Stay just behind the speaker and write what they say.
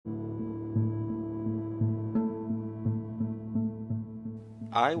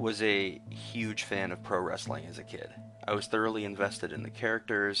I was a huge fan of pro wrestling as a kid. I was thoroughly invested in the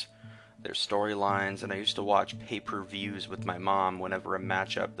characters, their storylines, and I used to watch pay-per-views with my mom whenever a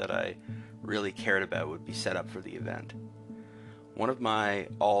matchup that I really cared about would be set up for the event. One of my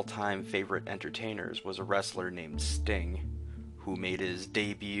all-time favorite entertainers was a wrestler named Sting, who made his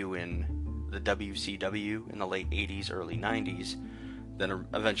debut in the WCW in the late 80s, early 90s, then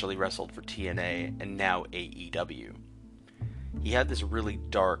eventually wrestled for TNA and now AEW. He had this really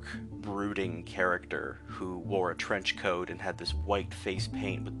dark, brooding character who wore a trench coat and had this white face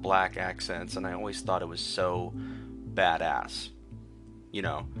paint with black accents, and I always thought it was so badass. You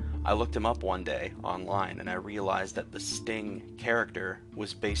know, I looked him up one day online and I realized that the Sting character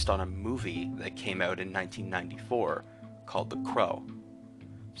was based on a movie that came out in 1994 called The Crow.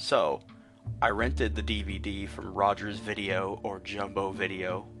 So, I rented the DVD from Rogers Video or Jumbo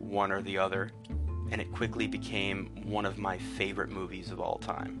Video, one or the other, and it quickly became one of my favorite movies of all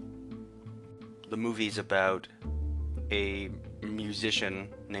time. The movie's about a musician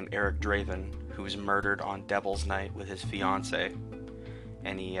named Eric Draven who's murdered on Devil's Night with his fiancée,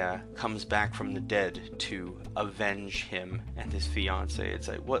 and he comes back from the dead to avenge him and his fiancée. It's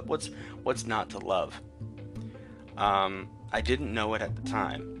like what's not to love? I didn't know it at the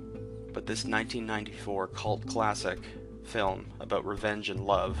time, but this 1994 cult classic film about revenge and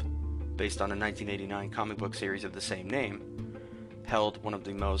love, based on a 1989 comic book series of the same name, held one of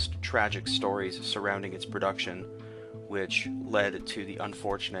the most tragic stories surrounding its production, which led to the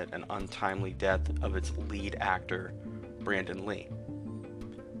unfortunate and untimely death of its lead actor, Brandon Lee.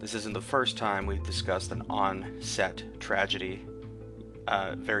 This isn't the first time we've discussed an on-set tragedy,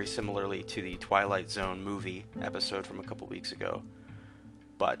 very similarly to the Twilight Zone movie episode from a couple weeks ago.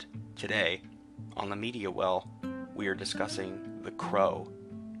 But today, on the Media Well, we are discussing The Crow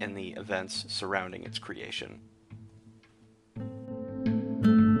and the events surrounding its creation.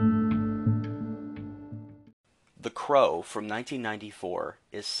 The Crow from 1994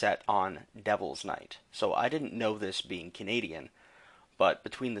 is set on Devil's Night, so I didn't know this being Canadian, but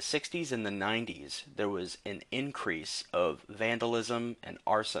between the 60s and the 90s, there was an increase of vandalism and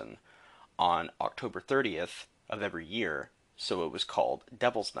arson on October 30th of every year, so it was called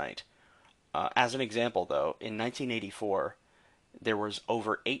Devil's Night. As an example, though, in 1984, there was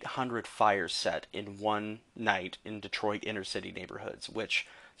over 800 fires set in one night in Detroit inner-city neighborhoods,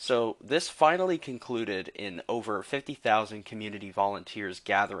 so this finally concluded in over 50,000 community volunteers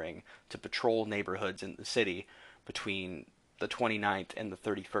gathering to patrol neighborhoods in the city between the 29th and the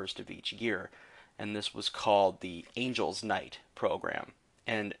 31st of each year, and this was called the Angels Night program.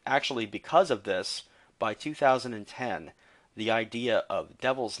 And actually, because of this, by 2010, the idea of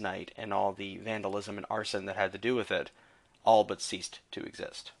Devil's Night and all the vandalism and arson that had to do with it all but ceased to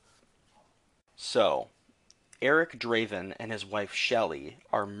exist. So, Eric Draven and his wife Shelley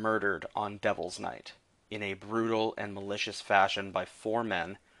are murdered on Devil's Night in a brutal and malicious fashion by four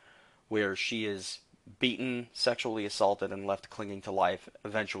men, where she is beaten, sexually assaulted, and left clinging to life,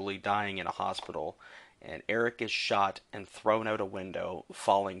 eventually dying in a hospital, and Eric is shot and thrown out a window,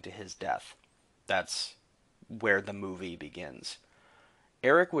 falling to his death. That's where the movie begins.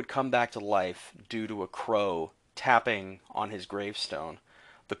 Eric would come back to life due to a crow tapping on his gravestone.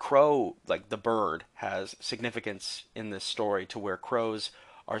 The crow, like the bird, has significance in this story to where crows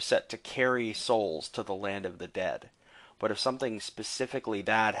are set to carry souls to the land of the dead. But if something specifically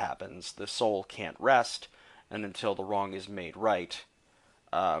bad happens, the soul can't rest, and until the wrong is made right,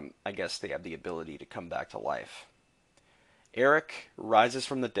 I guess they have the ability to come back to life. Eric rises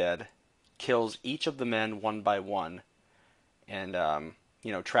from the dead, kills each of the men one by one, and,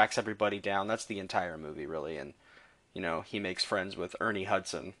 tracks everybody down. That's the entire movie, really, and, he makes friends with Ernie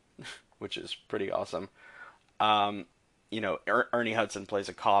Hudson, which is pretty awesome. Ernie Hudson plays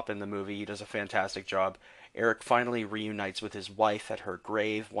a cop in the movie. He does a fantastic job. Eric finally reunites with his wife at her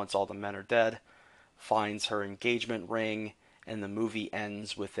grave once all the men are dead, finds her engagement ring, and the movie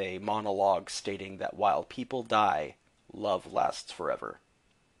ends with a monologue stating that while people die, love lasts forever.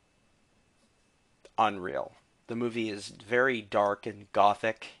 Unreal. The movie is very dark and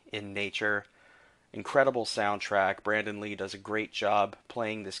gothic in nature. Incredible soundtrack. Brandon Lee does a great job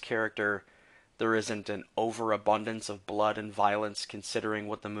playing this character. There isn't an overabundance of blood and violence considering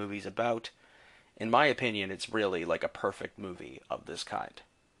what the movie's about. In my opinion, it's really like a perfect movie of this kind.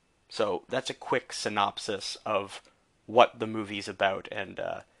 So that's a quick synopsis of what the movie's about and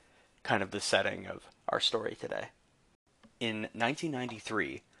kind of the setting of our story today. In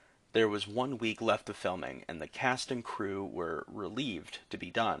 1993, there was 1 week left of filming, and the cast and crew were relieved to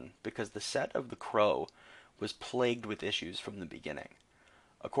be done because the set of The Crow was plagued with issues from the beginning.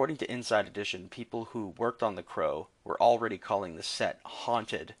 According to Inside Edition, people who worked on The Crow were already calling the set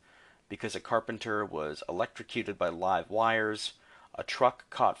haunted because a carpenter was electrocuted by live wires, a truck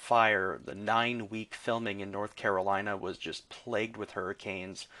caught fire, the 9-week filming in North Carolina was just plagued with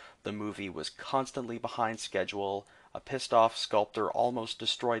hurricanes, the movie was constantly behind schedule, a pissed off sculptor almost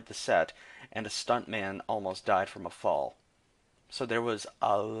destroyed the set, and a stuntman almost died from a fall. So there was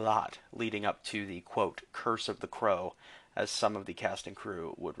a lot leading up to the, quote, curse of the Crow, as some of the cast and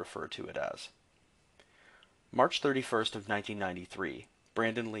crew would refer to it as. March 31st of 1993,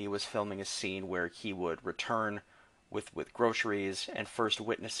 Brandon Lee was filming a scene where he would return with groceries and first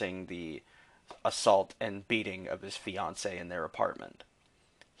witnessing the assault and beating of his fiancée in their apartment.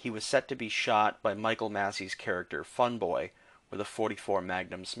 He was set to be shot by Michael Massey's character Funboy with a .44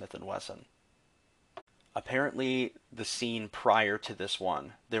 Magnum Smith & Wesson. Apparently, the scene prior to this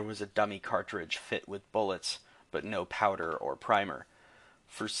one, there was a dummy cartridge fit with bullets, but no powder or primer.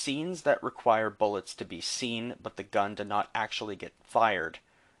 For scenes that require bullets to be seen, but the gun to not actually get fired,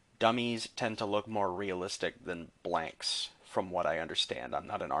 dummies tend to look more realistic than blanks, from what I understand. I'm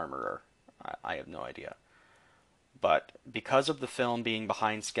not an armorer. I have no idea. But because of the film being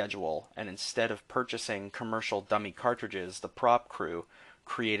behind schedule, and instead of purchasing commercial dummy cartridges, the prop crew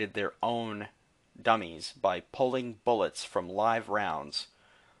created their own dummies by pulling bullets from live rounds,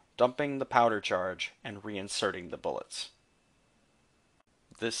 dumping the powder charge, and reinserting the bullets.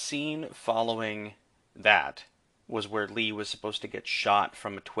 The scene following that was where Lee was supposed to get shot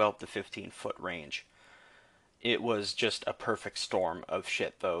from a 12 to 15 foot range. It was just a perfect storm of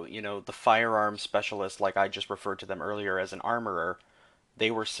shit, though. You know, the firearms specialists, like I just referred to them earlier as an armorer, they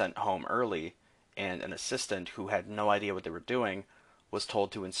were sent home early, and an assistant who had no idea what they were doing was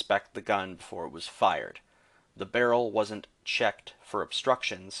told to inspect the gun before it was fired. The barrel wasn't checked for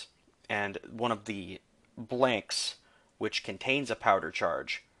obstructions, and one of the blanks, which contains a powder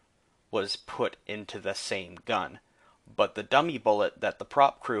charge, was put into the same gun, but the dummy bullet that the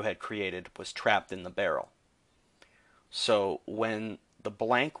prop crew had created was trapped in the barrel. So when the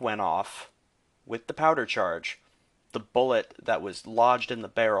blank went off with the powder charge, the bullet that was lodged in the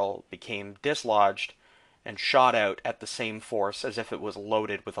barrel became dislodged and shot out at the same force as if it was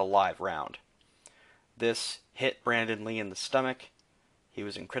loaded with a live round. This hit Brandon Lee in the stomach, he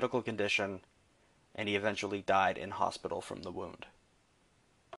was in critical condition, and he eventually died in hospital from the wound.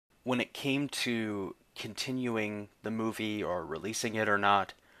 When it came to continuing the movie or releasing it or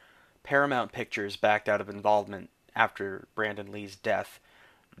not, Paramount Pictures backed out of involvement after Brandon Lee's death,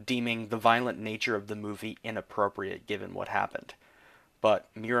 deeming the violent nature of the movie inappropriate given what happened.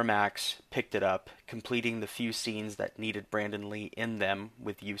 But Miramax picked it up, completing the few scenes that needed Brandon Lee in them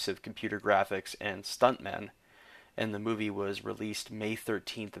with use of computer graphics and stuntmen, and the movie was released May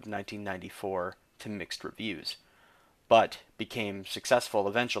 13th of 1994 to mixed reviews, but became successful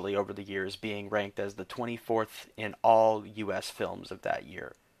eventually over the years, being ranked as the 24th in all U.S. films of that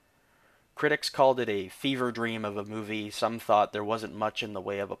year. Critics called it a fever dream of a movie. Some thought there wasn't much in the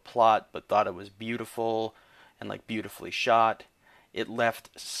way of a plot, but thought it was beautiful and beautifully shot. It left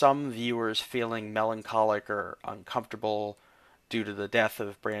some viewers feeling melancholic or uncomfortable due to the death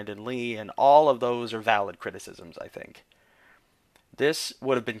of Brandon Lee, and all of those are valid criticisms, I think. This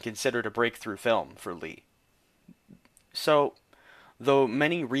would have been considered a breakthrough film for Lee. So, though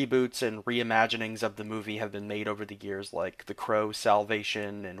many reboots and reimaginings of the movie have been made over the years, like The Crow,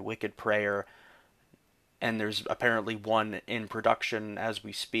 Salvation, and Wicked Prayer, and there's apparently one in production as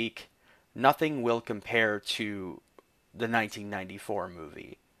we speak, nothing will compare to the 1994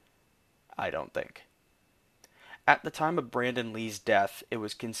 movie, I don't think. At the time of Brandon Lee's death, it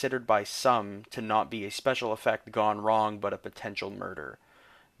was considered by some to not be a special effect gone wrong, but a potential murder.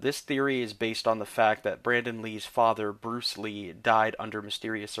 This theory is based on the fact that Brandon Lee's father, Bruce Lee, died under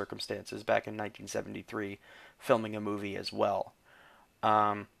mysterious circumstances back in 1973, filming a movie as well.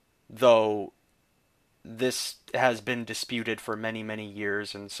 Though this has been disputed for many, many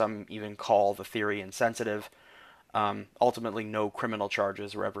years, and some even call the theory insensitive. Ultimately, no criminal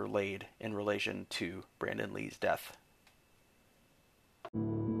charges were ever laid in relation to Brandon Lee's death.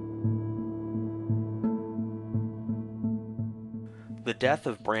 The death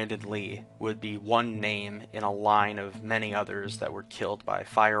of Brandon Lee would be one name in a line of many others that were killed by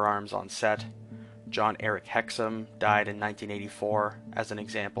firearms on set. John Eric Hexum died in 1984, as an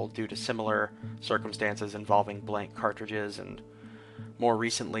example, due to similar circumstances involving blank cartridges, and more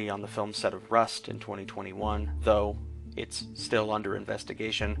recently on the film set of Rust in 2021, though it's still under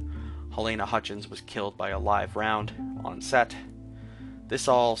investigation, Helena Hutchins was killed by a live round on set. This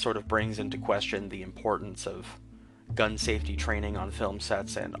all sort of brings into question the importance of gun safety training on film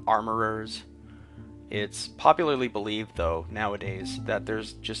sets and armorers, It's popularly believed, though, nowadays, that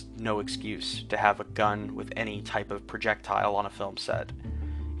there's just no excuse to have a gun with any type of projectile on a film set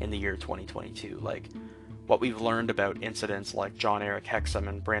in the year 2022. Like, what we've learned about incidents like John Eric Hexum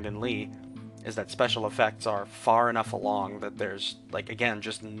and Brandon Lee is that special effects are far enough along that there's, like, again,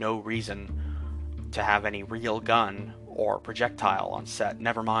 just no reason to have any real gun or projectile on set,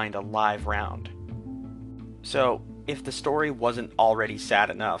 never mind a live round. So, if the story wasn't already sad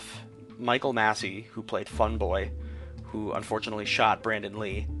enough, Michael Massey, who played Funboy, who unfortunately shot Brandon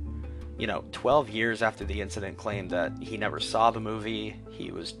Lee, 12 years after the incident, claimed that he never saw the movie,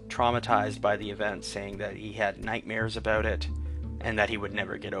 he was traumatized by the event, saying that he had nightmares about it, and that he would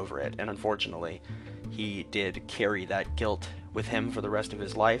never get over it. And unfortunately, he did carry that guilt with him for the rest of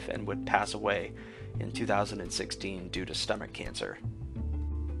his life and would pass away in 2016 due to stomach cancer.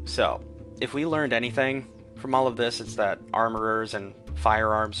 So, if we learned anything from all of this, it's that armorers and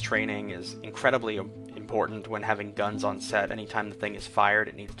firearms training is incredibly important when having guns on set. Anytime the thing is fired,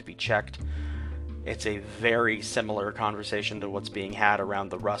 it needs to be checked. It's a very similar conversation to what's being had around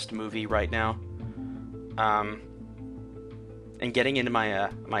the Rust movie right now. And getting into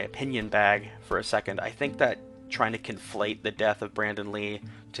my opinion bag for a second, I think that trying to conflate the death of Brandon Lee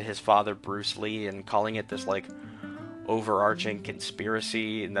to his father Bruce Lee and calling it this like overarching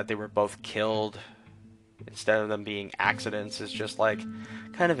conspiracy and that they were both killed instead of them being accidents is just like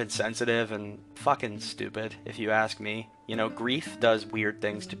kind of insensitive and fucking stupid, if you ask me. Grief does weird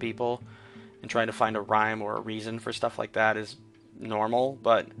things to people, and trying to find a rhyme or a reason for stuff like that is normal,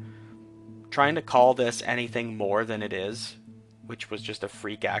 but trying to call this anything more than it is, which was just a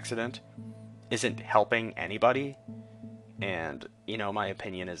freak accident, isn't helping anybody. And, my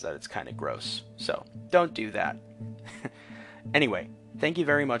opinion is that it's kind of gross. So, don't do that. Anyway, thank you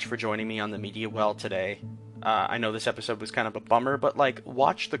very much for joining me on the Media Well today. I know this episode was kind of a bummer, but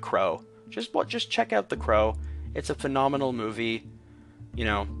watch The Crow. Just check out The Crow. It's a phenomenal movie.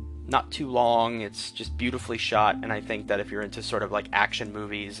 Not too long. It's just beautifully shot, and I think that if you're into sort of like action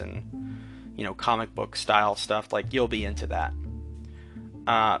movies and comic book style stuff, you'll be into that.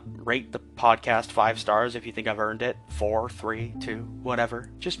 Rate the podcast 5 stars if you think I've earned it. 4, 3, 2, whatever.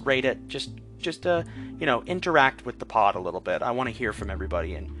 Just rate it. Just interact with the pod a little bit. I want to hear from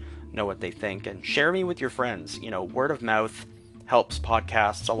everybody and know what they think, and share me with your friends. Word of mouth helps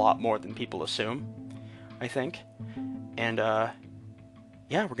podcasts a lot more than people assume, I think. And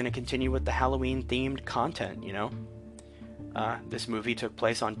we're going to continue with the Halloween themed content. This movie took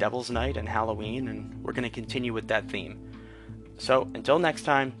place on Devil's Night and Halloween, and we're going to continue with that theme. So until next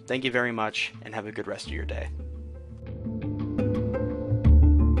time, thank you very much and have a good rest of your day.